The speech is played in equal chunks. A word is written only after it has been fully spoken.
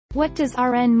What does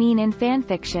RN mean in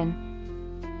fanfiction?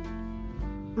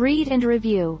 Read and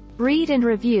review. Read and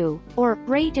review, or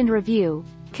rate and review,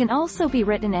 can also be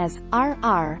written as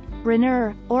RR,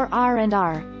 renner, or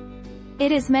R&R.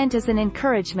 It is meant as an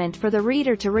encouragement for the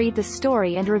reader to read the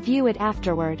story and review it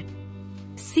afterward.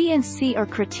 C&C or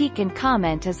critique and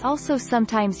comment is also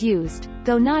sometimes used,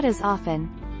 though not as often.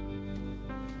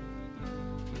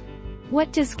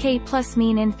 What does K+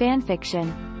 mean in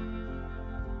fanfiction?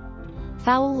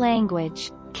 Foul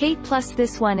language. K+,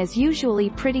 this one is usually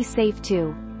pretty safe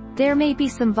too. There may be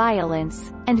some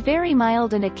violence, and very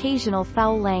mild and occasional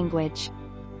foul language.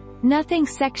 Nothing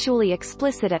sexually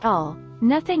explicit at all,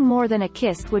 nothing more than a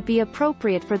kiss would be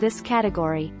appropriate for this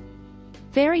category.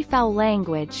 Very foul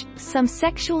language, some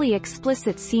sexually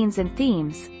explicit scenes and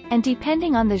themes, and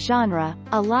depending on the genre,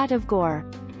 a lot of gore.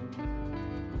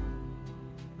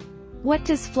 What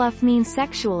does fluff mean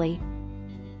sexually?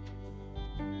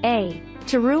 A.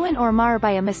 To ruin or mar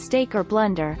by a mistake or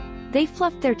blunder. They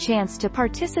fluffed their chance to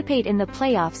participate in the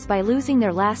playoffs by losing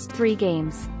their last 3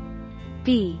 games.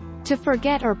 B. To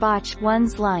forget or botch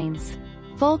one's lines.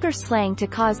 Vulgar slang to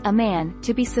cause a man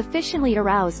to be sufficiently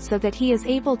aroused so that he is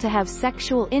able to have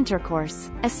sexual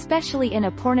intercourse, especially in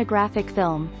a pornographic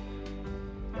film.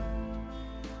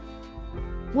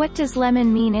 What does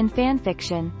lemon mean in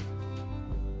fanfiction?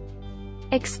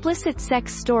 Explicit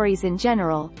sex stories in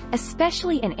general,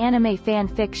 especially in anime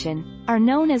fanfiction, are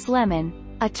known as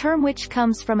lemon, a term which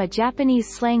comes from a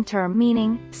Japanese slang term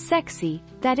meaning sexy,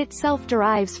 that itself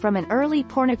derives from an early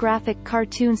pornographic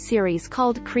cartoon series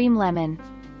called Cream Lemon.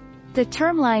 The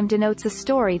term lime denotes a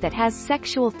story that has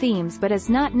sexual themes but is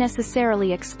not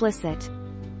necessarily explicit.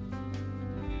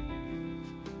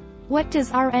 What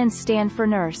does RN stand for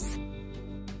nurse?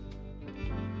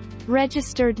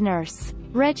 Registered nurse.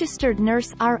 Registered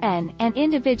nurse RN, an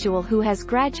individual who has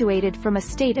graduated from a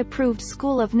state-approved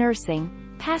school of nursing,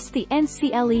 passed the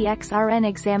NCLEX RN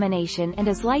examination and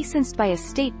is licensed by a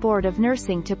state board of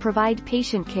nursing to provide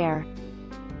patient care.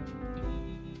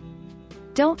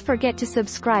 Don't forget to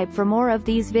subscribe for more of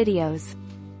these videos.